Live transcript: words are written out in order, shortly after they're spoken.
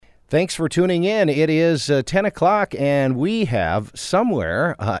Thanks for tuning in. It is 10 o'clock, and we have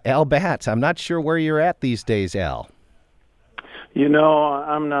somewhere Al Batt. I'm not sure where you're at these days, Al. You know,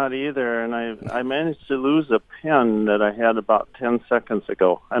 I'm not either, and I managed to lose a pen that I had about 10 seconds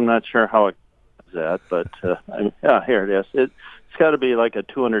ago. I'm not sure how it is that, but here it is. It's got to be like a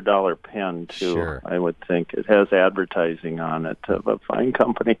 $200 pen, too, sure. I would think. It has advertising on it of a fine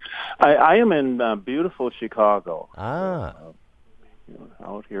company. I am in beautiful Chicago.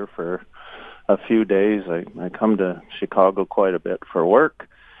 Out here for a few days. I come to Chicago quite a bit for work.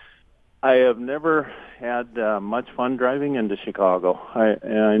 I have never had much fun driving into Chicago.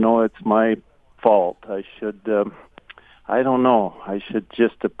 I know it's my fault. I should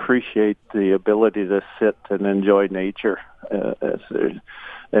just appreciate the ability to sit and enjoy nature.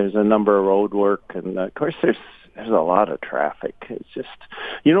 There's a number of road work, and of course there's a lot of traffic. It's just,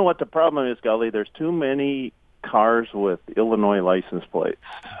 you know what the problem is, Gully? There's too many cars with Illinois license plates.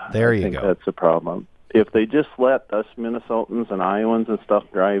 There you go. I think that's the problem. If they just let us Minnesotans and Iowans and stuff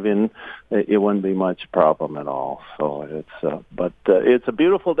drive in, it wouldn't be much problem at all. So it's a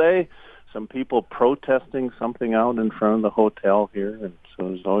beautiful day. Some people protesting something out in front of the hotel here, and so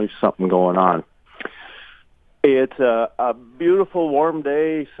there's always something going on. It's a beautiful, warm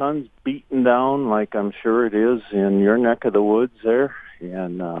day. Sun's beating down like I'm sure it is in your neck of the woods there.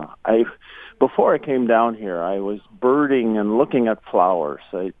 And before I came down here, I was birding and looking at flowers.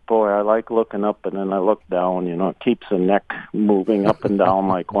 I like looking up, and then I look down. You know, it keeps the neck moving up and down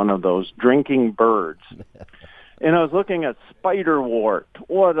like one of those drinking birds. And I was looking at spiderwort.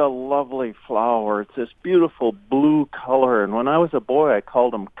 What a lovely flower. It's this beautiful blue color. And when I was a boy, I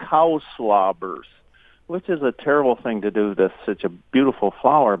called them cow slobbers, which is a terrible thing to do to such a beautiful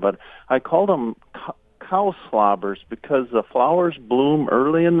flower. But I called them cow slobbers because the flowers bloom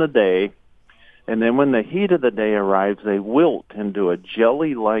early in the day, and then when the heat of the day arrives, they wilt into a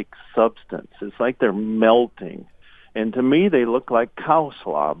jelly-like substance. It's like they're melting. And to me, they look like cow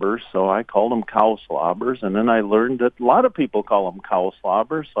slobbers, so I called them cow slobbers. And then I learned that a lot of people call them cow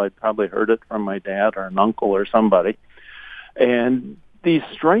slobbers, so I'd probably heard it from my dad or an uncle or somebody. And these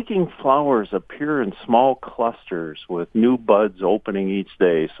striking flowers appear in small clusters with new buds opening each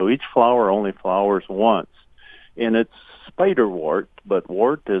day. So each flower only flowers once. And it's spiderwort, but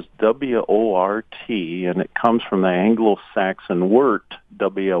wort is W-O-R-T, and it comes from the Anglo-Saxon wort,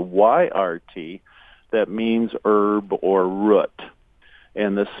 W-Y-R-T, that means herb or root.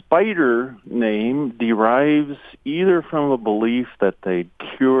 And the spider name derives either from a belief that they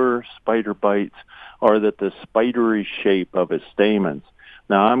cure spider bites or that the spidery shape of its stamens.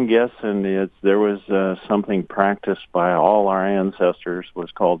 Now, I'm guessing there was something practiced by all our ancestors, was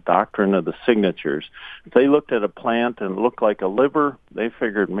called doctrine of the signatures. If they looked at a plant and it looked like a liver, they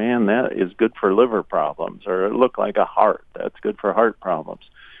figured, man, that is good for liver problems. Or it looked like a heart, that's good for heart problems.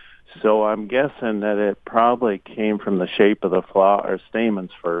 So I'm guessing that it probably came from the shape of the flower or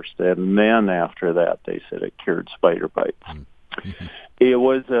stamens first, and then after that they said it cured spider bites. Mm-hmm. It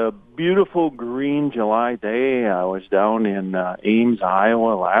was a beautiful green July day. I was down in Ames,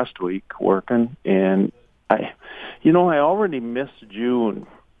 Iowa last week working, and I already missed June.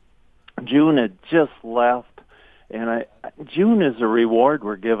 June had just left, and June is a reward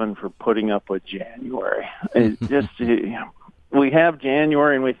we're given for putting up with January. It just we have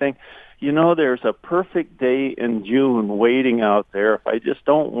January, and we think, there's a perfect day in June waiting out there if I just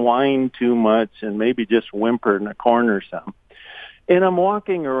don't whine too much and maybe just whimper in a corner some. And I'm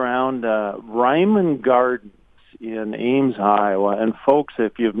walking around Ryman Gardens in Ames, Iowa. And folks,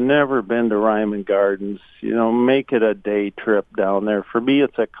 if you've never been to Ryman Gardens, make it a day trip down there. For me,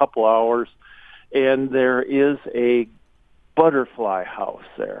 it's a couple hours. And there is a butterfly house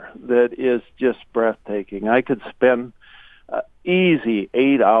there that is just breathtaking. I could spend easy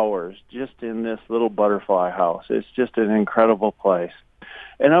 8 hours just in this little butterfly house. It's just an incredible place.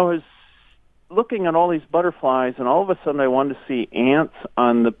 And I was looking at all these butterflies, and all of a sudden I wanted to see ants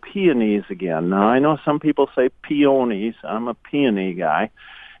on the peonies again. Now, I know some people say peonies. I'm a peony guy.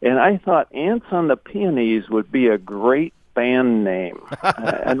 And I thought ants on the peonies would be a great band name.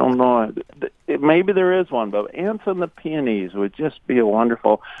 I don't know. Maybe there is one, but ants on the peonies would just be a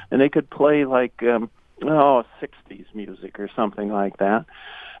wonderful, and they could play like 60s music or something like that.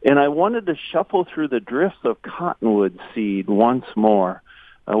 And I wanted to shuffle through the drifts of cottonwood seed once more.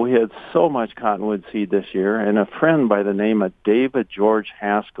 We had so much cottonwood seed this year, and a friend by the name of David George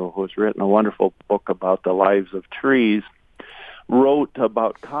Haskell, who has written a wonderful book about the lives of trees, wrote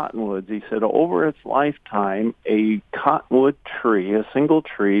about cottonwoods. He said over its lifetime, a cottonwood tree, a single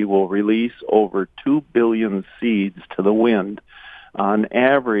tree, will release over 2 billion seeds to the wind. On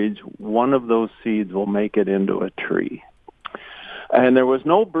average, one of those seeds will make it into a tree. And there was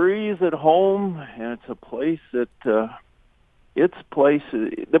no breeze at home, and it's a place that the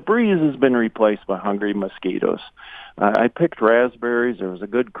breeze has been replaced by hungry mosquitoes. I picked raspberries. There was a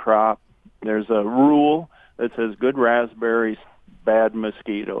good crop. There's a rule that says good raspberries, bad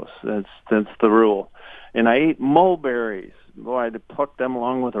mosquitoes. That's the rule. And I ate mulberries. Boy, I had to pluck them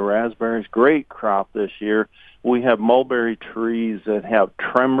along with the raspberries. Great crop this year. We have mulberry trees that have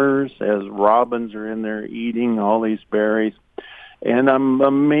tremors as robins are in there eating all these berries. And I'm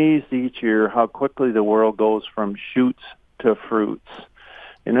amazed each year how quickly the world goes from shoots to fruits.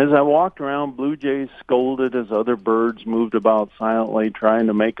 And as I walked around, blue jays scolded as other birds moved about silently trying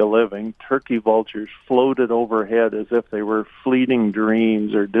to make a living. Turkey vultures floated overhead as if they were fleeting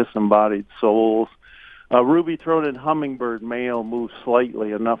dreams or disembodied souls. A ruby-throated hummingbird male moved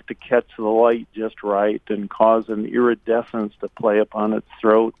slightly enough to catch the light just right and cause an iridescence to play upon its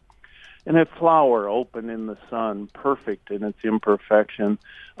throat. And a flower opened in the sun, perfect in its imperfection.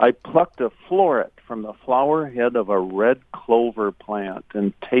 I plucked a floret from the flower head of a red clover plant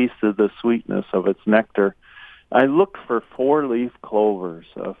and tasted the sweetness of its nectar. I looked for four-leaf clovers.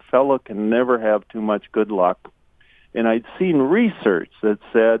 A fellow can never have too much good luck. And I'd seen research that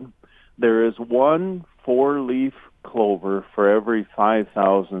said there is one four-leaf clover for every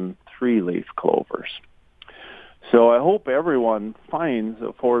 5,000 three-leaf clovers. So I hope everyone finds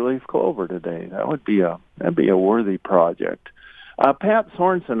a four-leaf clover today. That'd be a worthy project. Pat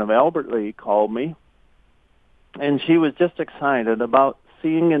Sorensen of Albert Lee called me, and she was just excited about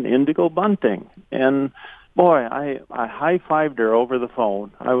seeing an indigo bunting. And boy, I high-fived her over the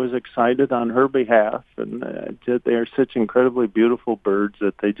phone. I was excited on her behalf, and they're such incredibly beautiful birds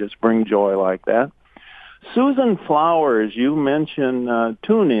that they just bring joy like that. Susan Flowers, you mentioned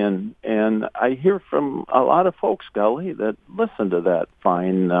Tune In, and I hear from a lot of folks, Gully, that listen to that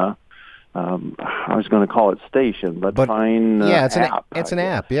fine, I was going to call it station, but fine app. It's an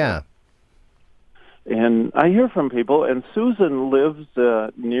app, yeah. And I hear from people, and Susan lives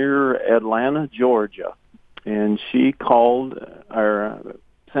near Atlanta, Georgia, and she called or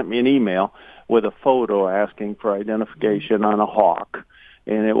sent me an email with a photo asking for identification on a hawk.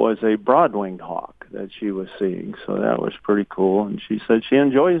 And it was a broad-winged hawk that she was seeing, so that was pretty cool. And she said she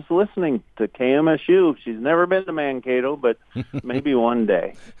enjoys listening to KMSU. She's never been to Mankato, but maybe one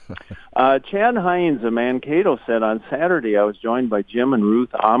day. Chad Hines of Mankato said, on Saturday I was joined by Jim and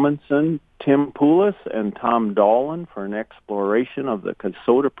Ruth Amundsen, Tim Poulos, and Tom Dolan for an exploration of the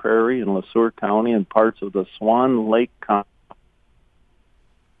Kasota Prairie in LeSueur County and parts of the Swan Lake County.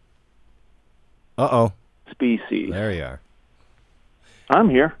 Species. There you are. I'm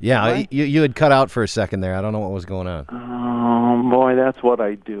here. Yeah, right? you had cut out for a second there. I don't know what was going on. Oh, boy, that's what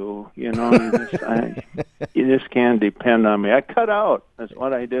I do. You know, you just can't depend on me. I cut out. That's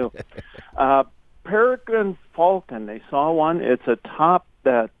what I do. Peregrine falcon, they saw one. It's atop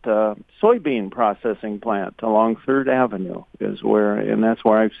that soybean processing plant along 3rd Avenue and that's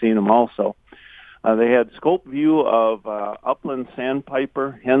where I've seen them also. They had scope view of upland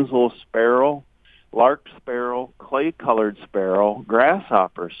sandpiper, Henslow sparrow, lark sparrow, clay-colored sparrow,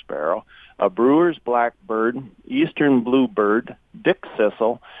 grasshopper sparrow, a brewer's blackbird, eastern bluebird, dick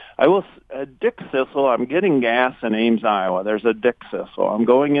thistle. Dick thistle, I'm getting gas in Ames, Iowa. There's a dick thistle. I'm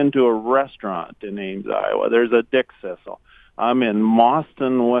going into a restaurant in Ames, Iowa. There's a dick thistle. I'm in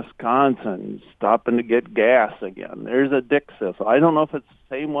Mauston, Wisconsin, stopping to get gas again. There's a dick thistle. I don't know if it's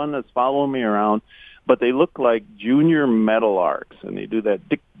the same one that's following me around, but they look like junior meadowlarks, and they do that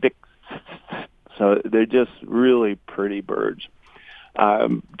dick. So they're just really pretty birds.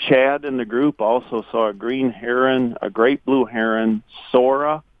 Chad and the group also saw a green heron, a great blue heron,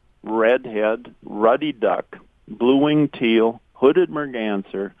 sora, redhead, ruddy duck, blue-winged teal, hooded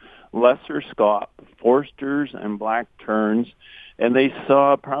merganser, lesser scaup, forsters, and black terns. And they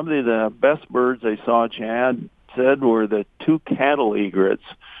saw probably the best birds they saw, Chad said, were the two cattle egrets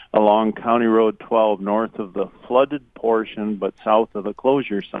along County Road 12 north of the flooded portion but south of the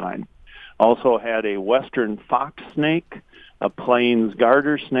closure sign. Also had a western fox snake, a plains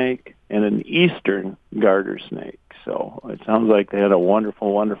garter snake, and an eastern garter snake. So it sounds like they had a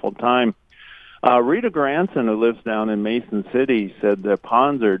wonderful, wonderful time. Rita Granson, who lives down in Mason City, said the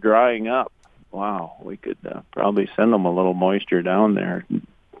ponds are drying up. Wow, we could probably send them a little moisture down there,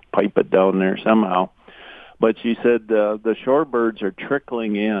 pipe it down there somehow. But she said the shorebirds are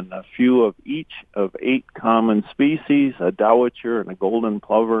trickling in, a few of each of 8 common species, a dowitcher and a golden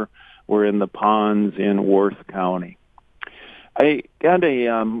plover, were in the ponds in Worth County. I got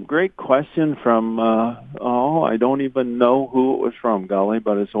a great question from, I don't even know who it was from, Gully,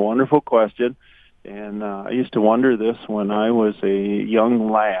 but it's a wonderful question. And I used to wonder this when I was a young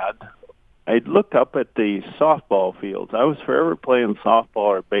lad. I'd look up at the softball fields. I was forever playing softball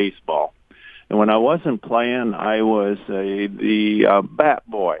or baseball. And when I wasn't playing, I was the bat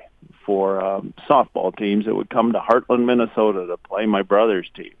boy for softball teams that would come to Heartland, Minnesota to play my brother's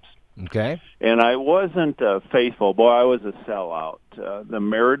teams. Okay. And I wasn't faithful. Boy, I was a sellout. The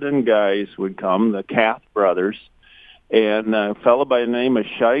Meriden guys would come, the Kath brothers, and a fellow by the name of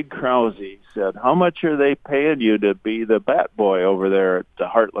Scheid Krause said, how much are they paying you to be the bat boy over there at the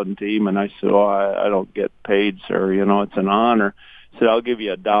Heartland team? And I said, oh, I don't get paid, sir. You know, it's an honor. He said, I'll give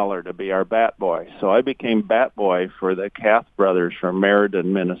you $1 to be our bat boy. So I became bat boy for the Kath brothers from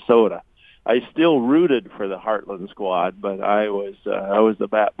Meriden, Minnesota. I still rooted for the Heartland squad, but I was the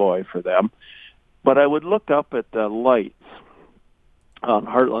bat boy for them. But I would look up at the lights on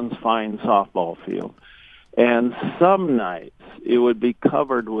Heartland's fine softball field, and some nights it would be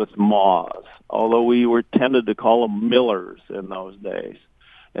covered with moths, although we were tended to call them millers in those days.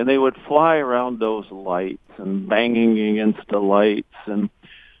 And they would fly around those lights and banging against the lights. And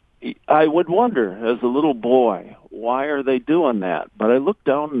I would wonder, as a little boy, why are they doing that? But I looked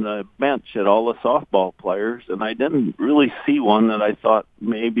down the bench at all the softball players, and I didn't really see one that I thought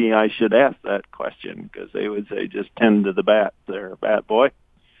maybe I should ask that question, because they would say, just tend to the bat there, bat boy.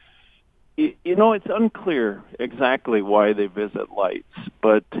 You know, it's unclear exactly why they visit lights,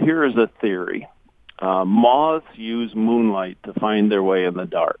 but here is a theory. Moths use moonlight to find their way in the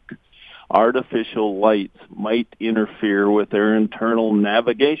dark. Artificial lights might interfere with their internal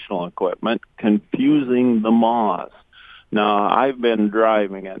navigational equipment, confusing the moths. Now, I've been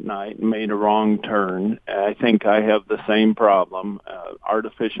driving at night and made a wrong turn. I think I have the same problem.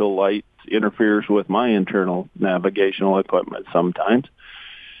 Artificial light interferes with my internal navigational equipment sometimes.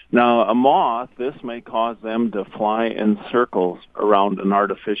 Now, a moth, this may cause them to fly in circles around an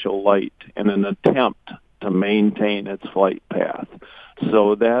artificial light in an attempt to maintain its flight path.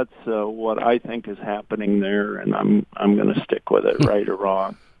 So that's what I think is happening there, and I'm going to stick with it, right or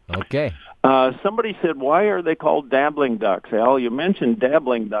wrong. Okay. Somebody said, why are they called dabbling ducks? Al, you mentioned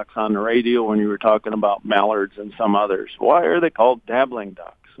dabbling ducks on the radio when you were talking about mallards and some others. Why are they called dabbling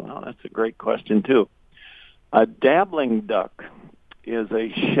ducks? Well, that's a great question, too. A dabbling duck is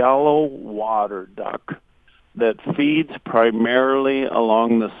a shallow water duck that feeds primarily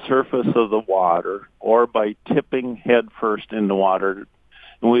along the surface of the water or by tipping head first in the water.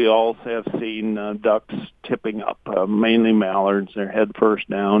 We also have seen ducks tipping up, mainly mallards. They're head first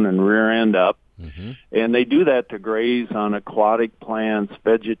down and rear end up. Mm-hmm. And they do that to graze on aquatic plants,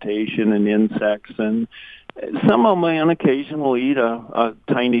 vegetation, and insects. And some of them on occasion will eat a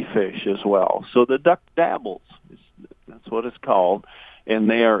tiny fish as well. So the duck dabbles. That's what it's called. And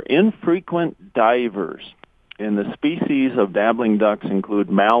they are infrequent divers. And the species of dabbling ducks include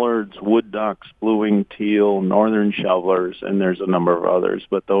mallards, wood ducks, blue-winged teal, northern shovelers, and there's a number of others,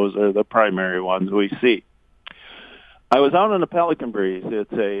 but those are the primary ones we see. I was out on the Pelican Breeze.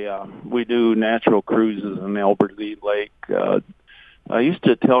 We do natural cruises in Albert Lee Lake. I used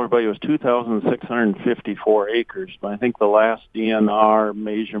to tell everybody it was 2,654 acres, but I think the last DNR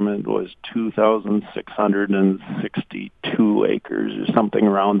measurement was 2,662 acres or something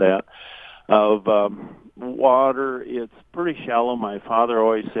around that of water. It's pretty shallow. My father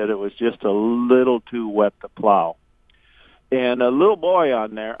always said it was just a little too wet to plow. And a little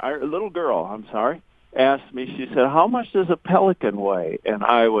girl, asked me, she said, how much does a pelican weigh? And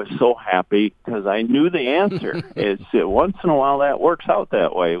I was so happy because I knew the answer. Once in a while that works out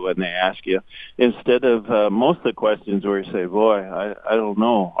that way when they ask you. Instead of most of the questions where you say, boy, I don't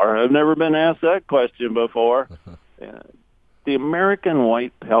know, or I've never been asked that question before. The American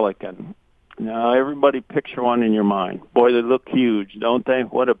white pelican. Now, everybody picture one in your mind. Boy, they look huge, don't they?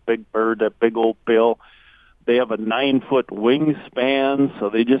 What a big bird, that big old bill. They have a 9-foot wingspan, so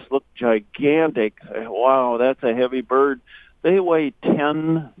they just look gigantic. Wow, that's a heavy bird. They weigh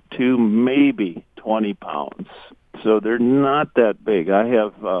 10 to maybe 20 pounds, so they're not that big. I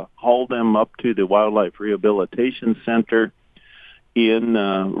have hauled them up to the Wildlife Rehabilitation Center in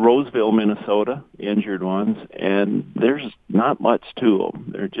Roseville, Minnesota, injured ones, and there's not much to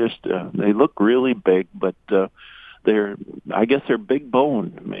them. They're just, they look really big, but they're big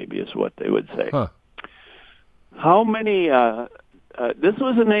boned, maybe is what they would say. Huh. How many, this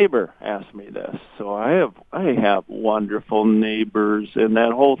was a neighbor asked me this, so I have wonderful neighbors, and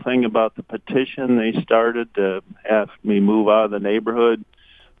that whole thing about the petition they started to have me move out of the neighborhood,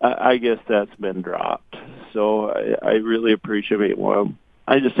 I guess that's been dropped. So I really appreciate it. Well,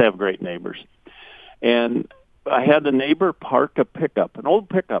 I just have great neighbors. And I had a neighbor park a pickup, an old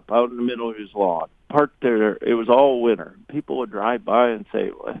pickup out in the middle of his lawn, parked there. It was all winter. People would drive by and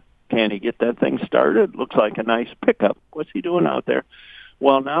say, well, can he get that thing started? Looks like a nice pickup. What's he doing out there?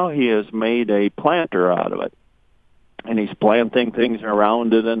 Well, now he has made a planter out of it, and he's planting things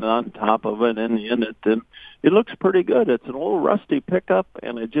around it and on top of it and in it, and it looks pretty good. It's an old rusty pickup,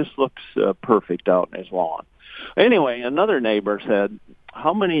 and it just looks perfect out in his lawn. Anyway, another neighbor said,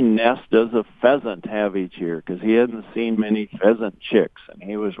 how many nests does a pheasant have each year? Because he hadn't seen many pheasant chicks, and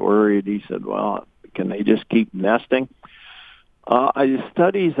he was worried. He said, well, can they just keep nesting?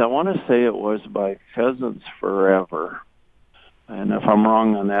 Studies, I want to say it was by Pheasants Forever, and if I'm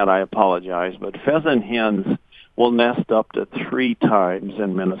wrong on that, I apologize, but pheasant hens will nest up to 3 times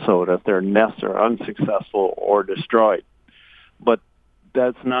in Minnesota if their nests are unsuccessful or destroyed. But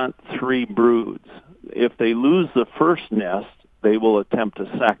that's not 3 broods. If they lose the first nest, they will attempt a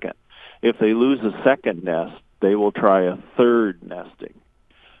second. If they lose a second nest, they will try a third nesting.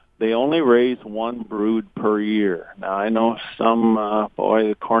 They only raise 1 brood per year. Now, I know some,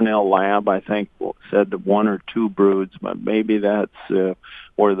 the Cornell lab, I think, said 1 or 2 broods, but maybe that's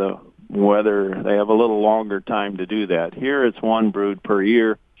where the weather, they have a little longer time to do that. Here it's 1 brood per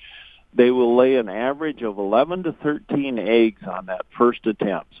year. They will lay an average of 11 to 13 eggs on that first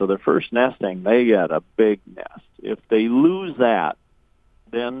attempt. So their first nesting, they get a big nest. If they lose that,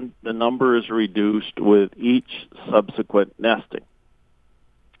 then the number is reduced with each subsequent nesting.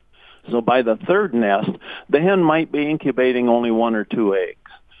 So by the third nest, the hen might be incubating only 1 or 2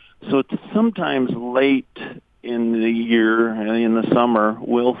 eggs. So sometimes late in the year, in the summer,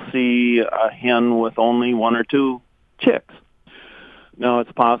 we'll see a hen with only 1 or 2 chicks. Now,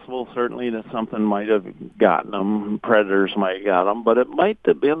 it's possible, certainly, that something might have gotten them, predators might have got them, but it might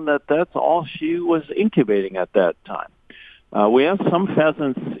have been that that's all she was incubating at that time. We have some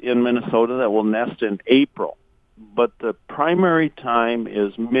pheasants in Minnesota that will nest in April, but the primary time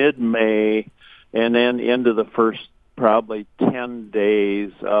is mid-May and then into the first probably 10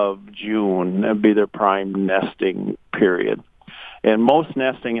 days of June. That'd be their prime nesting period. And most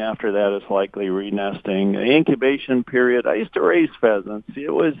nesting after that is likely re-nesting. The incubation period, I used to raise pheasants.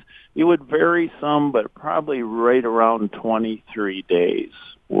 It would vary some, but probably right around 23 days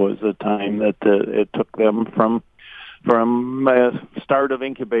was the time that it took them from start of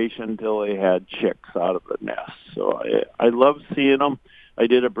incubation till they had chicks out of the nest. So I love seeing them. I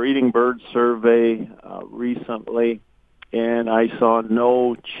did a breeding bird survey recently, and I saw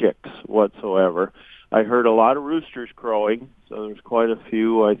no chicks whatsoever. I heard a lot of roosters crowing, so there's quite a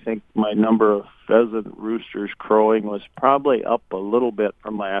few. I think my number of pheasant roosters crowing was probably up a little bit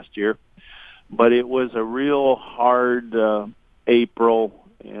from last year, but it was a real hard April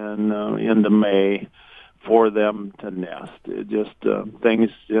and into May for them to nest. It just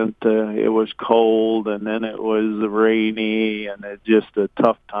it was cold, and then it was rainy, and it just a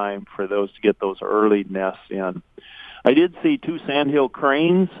tough time for those to get those early nests in. I did see 2 sandhill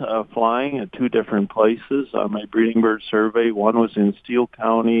cranes flying at 2 different places on my breeding bird survey. One was in Steele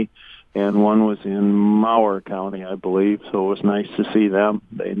County, and one was in Mower County, I believe. So it was nice to see them.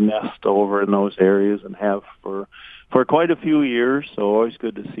 They nest over in those areas and have for quite a few years. So always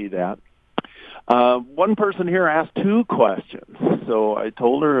good to see that. One person here asked 2 questions. So I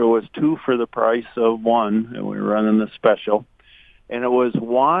told her it was 2 for the price of 1, and we were running the special. And it was,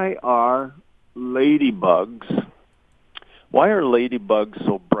 why are ladybugs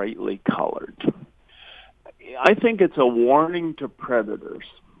so brightly colored? I think it's a warning to predators.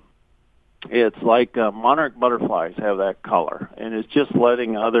 It's like monarch butterflies have that color, and it's just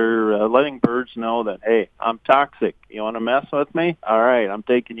letting birds know that, hey, I'm toxic. You want to mess with me? All right, I'm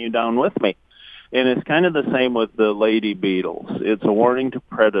taking you down with me. And it's kind of the same with the lady beetles. It's a warning to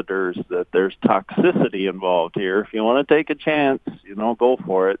predators that there's toxicity involved here. If you want to take a chance, go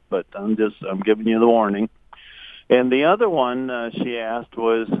for it, but I'm giving you the warning. And the other one she asked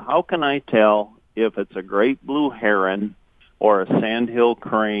was, how can I tell if it's a great blue heron or a sandhill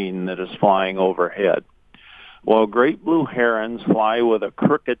crane that is flying overhead? Well, great blue herons fly with a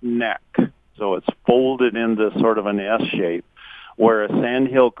crooked neck, so it's folded into sort of an S shape, where a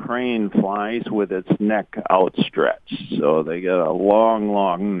sandhill crane flies with its neck outstretched, so they get a long,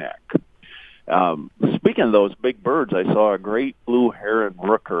 long neck. Speaking of those big birds, I saw a great blue heron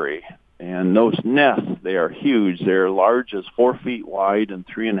rookery. And those nests, they are huge. They're large as 4 feet wide and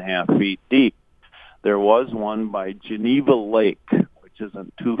 3.5 feet deep. There was one by Geneva Lake, which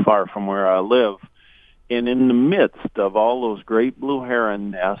isn't too far from where I live. And in the midst of all those great blue heron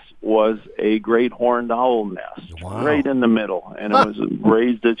nests was a great horned owl nest. Wow. Right in the middle. And it was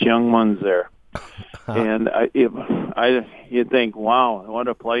raised its young ones there. And you'd think, wow, what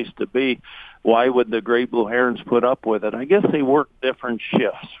a place to be. Why would the great blue herons put up with it? I guess they work different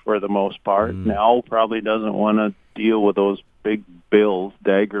shifts for the most part. The owl probably doesn't want to deal with those big bills,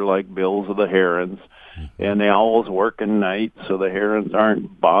 dagger-like bills of the herons. And the owls work at night, so the herons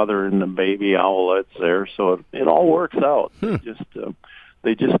aren't bothering the baby owlets there. So it all works out.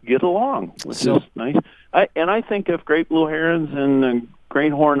 They just get along, which is nice. I think if great blue herons and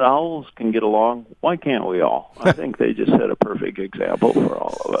great horned owls can get along, why can't we all? I think they just set a perfect example for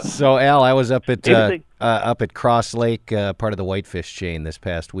all of us. So, Al, I was up at Cross Lake, part of the whitefish chain, this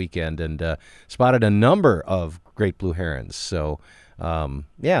past weekend, and spotted a number of great blue herons. So,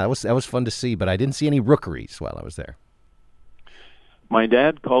 that was fun to see, but I didn't see any rookeries while I was there. My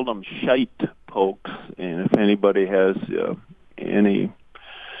dad called them shite pokes, and if anybody has any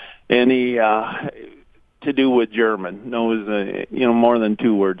to do with German, knows more than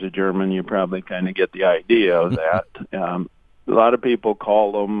 2 words of German, you probably kind of get the idea of that. A lot of people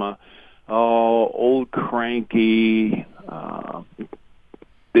call them old cranky.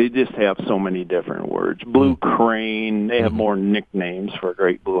 They just have so many different words. Blue crane. They have more nicknames for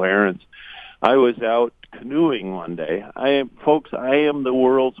great blue herons. I was out canoeing one day. I am the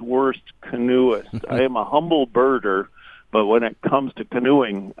world's worst canoeist. I am a humble birder. But when it comes to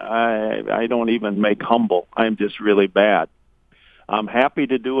canoeing, I don't even make humble. I'm just really bad. I'm happy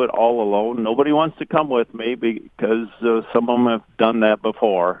to do it all alone. Nobody wants to come with me because some of them have done that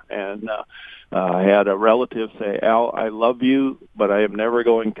before. And I had a relative say, Al, I love you, but I am never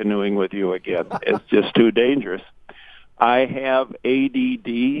going canoeing with you again. It's just too dangerous. I have ADD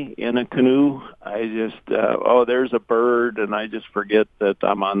in a canoe. I just, there's a bird, and I just forget that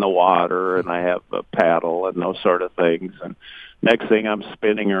I'm on the water, and I have a paddle and those sort of things. And next thing I'm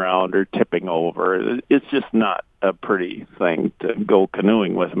spinning around or tipping over. It's just not a pretty thing to go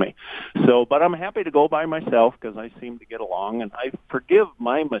canoeing with me. So, but I'm happy to go by myself because I seem to get along, and I forgive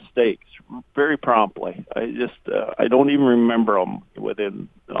my mistakes very promptly. I don't even remember them within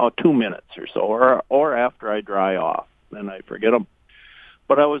 2 minutes or so, or after I dry off. Then I forget them.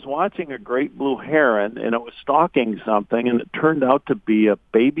 But I was watching a great blue heron, and it was stalking something, and it turned out to be a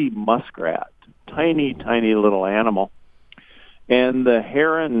baby muskrat, tiny, tiny little animal. And the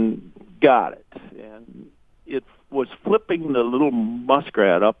heron got it, and it was flipping the little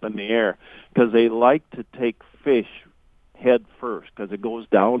muskrat up in the air because they like to take fish head first because it goes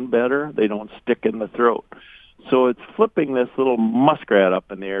down better. They don't stick in the throat. So it's flipping this little muskrat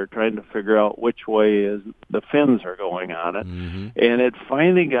up in the air, trying to figure out which way is the fins are going on it. Mm-hmm. And it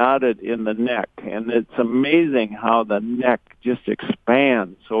finally got it in the neck. And it's amazing how the neck just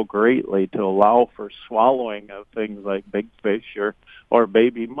expands so greatly to allow for swallowing of things like big fish or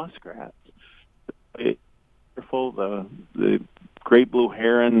baby muskrats. It's wonderful. The great blue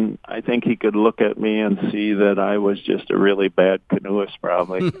heron, I think he could look at me and see that I was just a really bad canoeist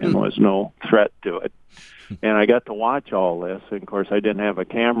probably and was no threat to it. And I got to watch all this. And, of course, I didn't have a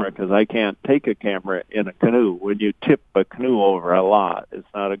camera because I can't take a camera in a canoe. When you tip a canoe over a lot, it's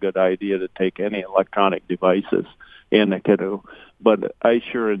not a good idea to take any electronic devices in a canoe. But I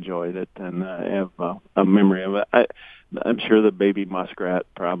sure enjoyed it, and I have a memory of it. I'm sure the baby muskrat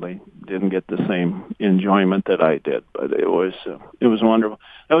probably didn't get the same enjoyment that I did, but it was wonderful.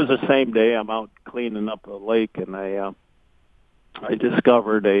 That was the same day I'm out cleaning up the lake, and I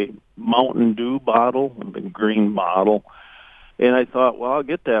discovered a Mountain Dew bottle, a big green bottle, and I thought, well, I'll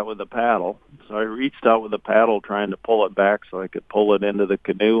get that with a paddle. So I reached out with a paddle trying to pull it back so I could pull it into the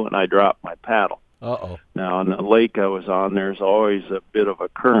canoe, and I dropped my paddle. Uh-oh. Now, in the lake I was on, there's always a bit of a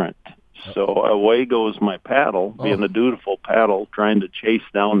current. So away goes my paddle, being a dutiful paddle, trying to chase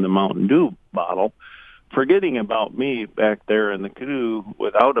down the Mountain Dew bottle, forgetting about me back there in the canoe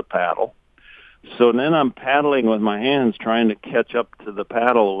without a paddle. So then I'm paddling with my hands trying to catch up to the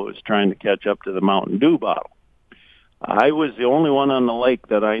paddle that was trying to catch up to the Mountain Dew bottle. I was the only one on the lake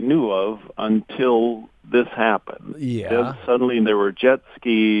that I knew of until this happened. Yeah. Then suddenly there were jet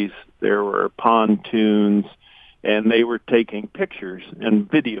skis, there were pontoons, and they were taking pictures and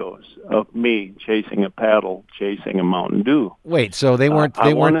videos of me chasing a paddle, chasing a Mountain Dew. Wait, so they weren't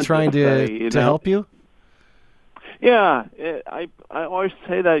trying to help you? Yeah, I always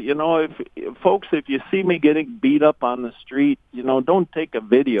say that, if you see me getting beat up on the street, don't take a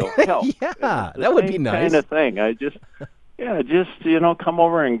video. Help. Yeah, that would be nice. Kind of thing. Just come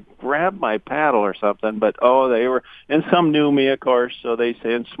over and grab my paddle or something. But they were, and some knew me, of course, so they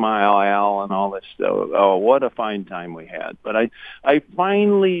said, "Smile, Al," and all this stuff. Oh, what a fine time we had! But I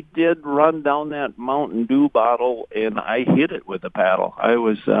finally did run down that Mountain Dew bottle, and I hit it with a paddle.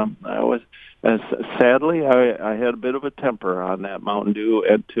 Sadly, I had a bit of a temper on that Mountain Dew,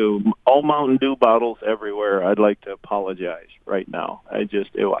 and to all Mountain Dew bottles everywhere, I'd like to apologize right now.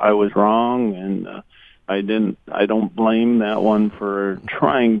 I was wrong, and I don't blame that one for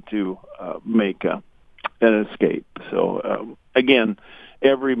trying to make an escape. So, again,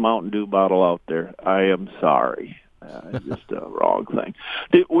 every Mountain Dew bottle out there, I am sorry. Just a wrong thing.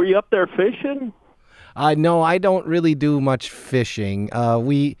 Were you up there fishing? No, I don't really do much fishing.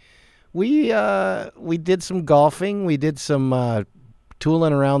 We did some golfing. We did some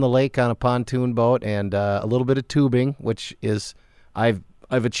tooling around the lake on a pontoon boat, and a little bit of tubing, which is I've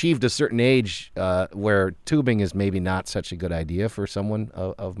achieved a certain age where tubing is maybe not such a good idea for someone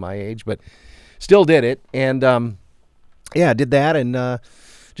of my age, but still did it. And did that, and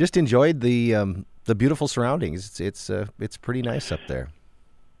just enjoyed the beautiful surroundings. It's pretty nice up there.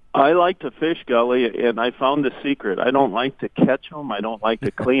 I like to fish, Gully, and I found the secret. I don't like to catch them. I don't like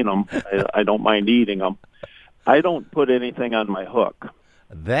to clean them. I don't mind eating them. I don't put anything on my hook.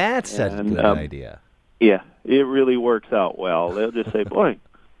 That's a good idea. Yeah, it really works out well. They'll just say, boy,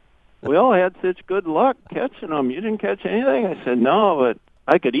 we all had such good luck catching them. You didn't catch anything? I said, no, but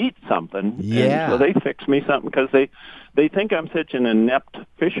I could eat something. Yeah. And so they fix me something because they think I'm such an inept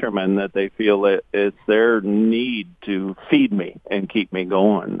fisherman that they feel that it's their need to feed me and keep me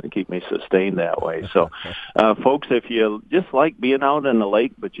going and keep me sustained that way. So, folks, if you just like being out in the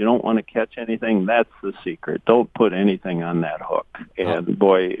lake but you don't want to catch anything, that's the secret. Don't put anything on that hook. And,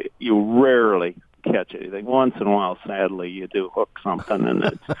 boy, you rarely catch anything. Once in a while, sadly, you do hook something,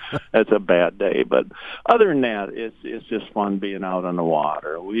 and that's a bad day. But other than that, it's just fun being out on the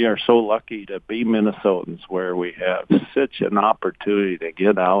water. We are so lucky to be Minnesotans, where we have such an opportunity to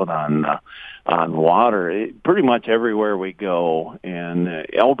get out on water pretty much everywhere we go. And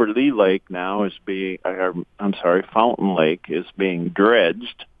Albert Lee Lake now is Fountain Lake is being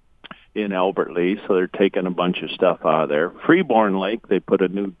dredged in Albert Lee, so they're taking a bunch of stuff out of there. Freeborn Lake, they put a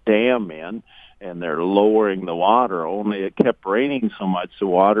new dam in, and they're lowering the water, only it kept raining so much the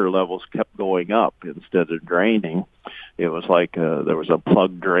water levels kept going up instead of draining. It was like there was a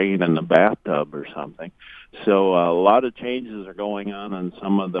plugged drain in the bathtub or something. So a lot of changes are going on in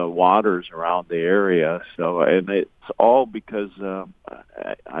some of the waters around the area. So, and it's all because,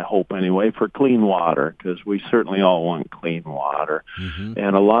 I hope anyway, for clean water, because we certainly all want clean water. Mm-hmm.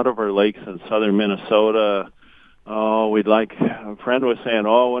 And a lot of our lakes in southern Minnesota, a friend was saying,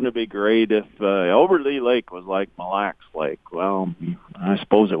 wouldn't it be great if Overlea Lake was like Mille Lacs Lake? Well, I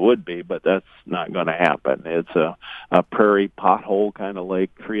suppose it would be, but that's not going to happen. It's a prairie pothole kind of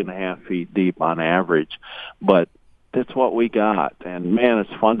lake, 3.5 feet deep on average, but that's what we got. And, man,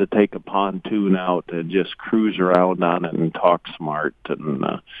 it's fun to take a pontoon out and just cruise around on it and talk smart and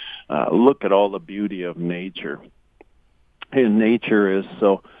look at all the beauty of nature. And nature is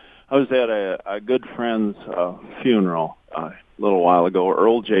so... I was at a good friend's funeral a little while ago,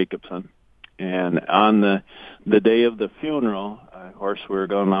 Earl Jacobson, and on the day of the funeral, of course, we were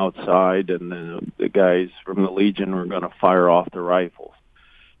going outside, and the guys from the Legion were going to fire off the rifles.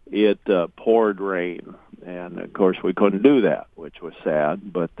 It poured rain, and, of course, we couldn't do that, which was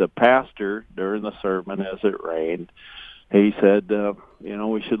sad. But the pastor, during the sermon, as it rained, he said,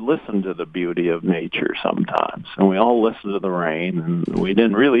 we should listen to the beauty of nature sometimes. And we all listened to the rain, and we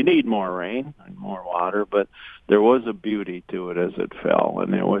didn't really need more rain and more water, but there was a beauty to it as it fell,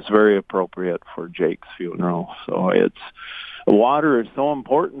 and it was very appropriate for Jake's funeral. So water is so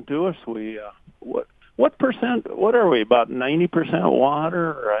important to us. What percent, what are we, about 90%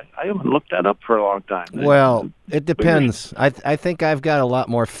 water? I haven't looked that up for a long time. Well, it depends. I think I've got a lot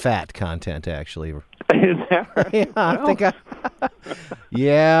more fat content, actually. Is that right?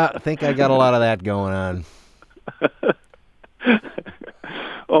 Yeah, I think I got a lot of that going on.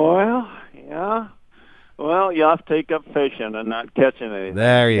 Well, yeah. Well, you have to take up fishing and not catching anything.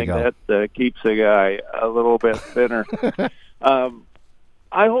 There you go. That keeps a guy a little bit thinner.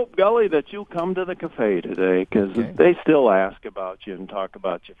 I hope, Gully, that you come to the cafe today, because they still ask about you and talk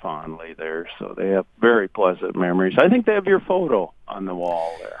about you fondly there. So they have very pleasant memories. I think they have your photo on the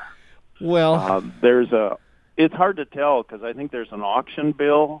wall there. Well, it's hard to tell, because I think there's an auction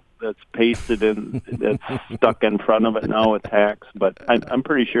bill that's pasted in, that's stuck in front of it now with tax, but I'm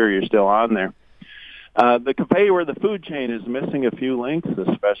pretty sure you're still on there. The cafe where the food chain is missing a few links.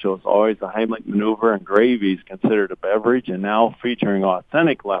 The special is always the Heimlich maneuver, and gravy is considered a beverage, and now featuring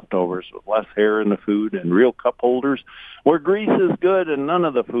authentic leftovers with less hair in the food and real cup holders, where grease is good and none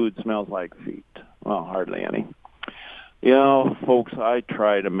of the food smells like feet. Well, hardly any. Folks, I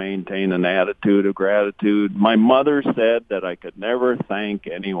try to maintain an attitude of gratitude. My mother said that I could never thank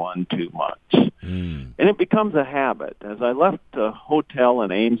anyone too much. And it becomes a habit. As I left a hotel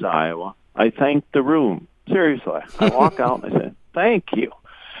in Ames, Iowa, I thanked the room. Seriously. I walk out and I said, thank you.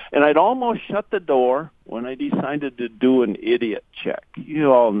 And I'd almost shut the door when I decided to do an idiot check.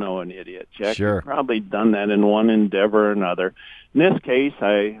 You all know an idiot check. Sure. You've probably done that in one endeavor or another. In this case,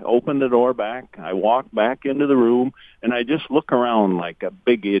 I opened the door back, I walked back into the room, and I just look around like a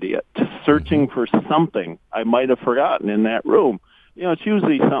big idiot, searching for something I might have forgotten in that room. You know, it's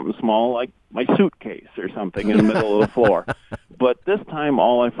usually something small like my suitcase or something in the middle of the floor. But this time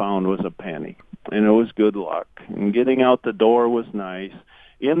all I found was a penny, and it was good luck. And getting out the door was nice.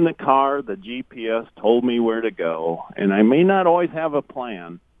 In the car, the GPS told me where to go, and I may not always have a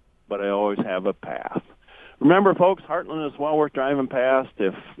plan, but I always have a path. Remember, folks, Heartland is well worth driving past.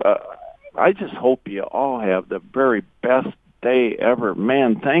 I just hope you all have the very best day ever.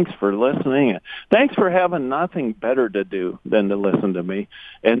 Man, thanks for listening. Thanks for having nothing better to do than to listen to me.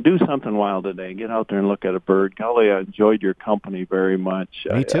 And do something wild today. Get out there and look at a bird. Golly, I enjoyed your company very much.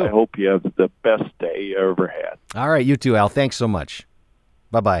 Me too. I hope you have the best day you ever had. All right, you too, Al. Thanks so much.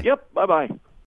 Bye-bye. Yep, bye-bye.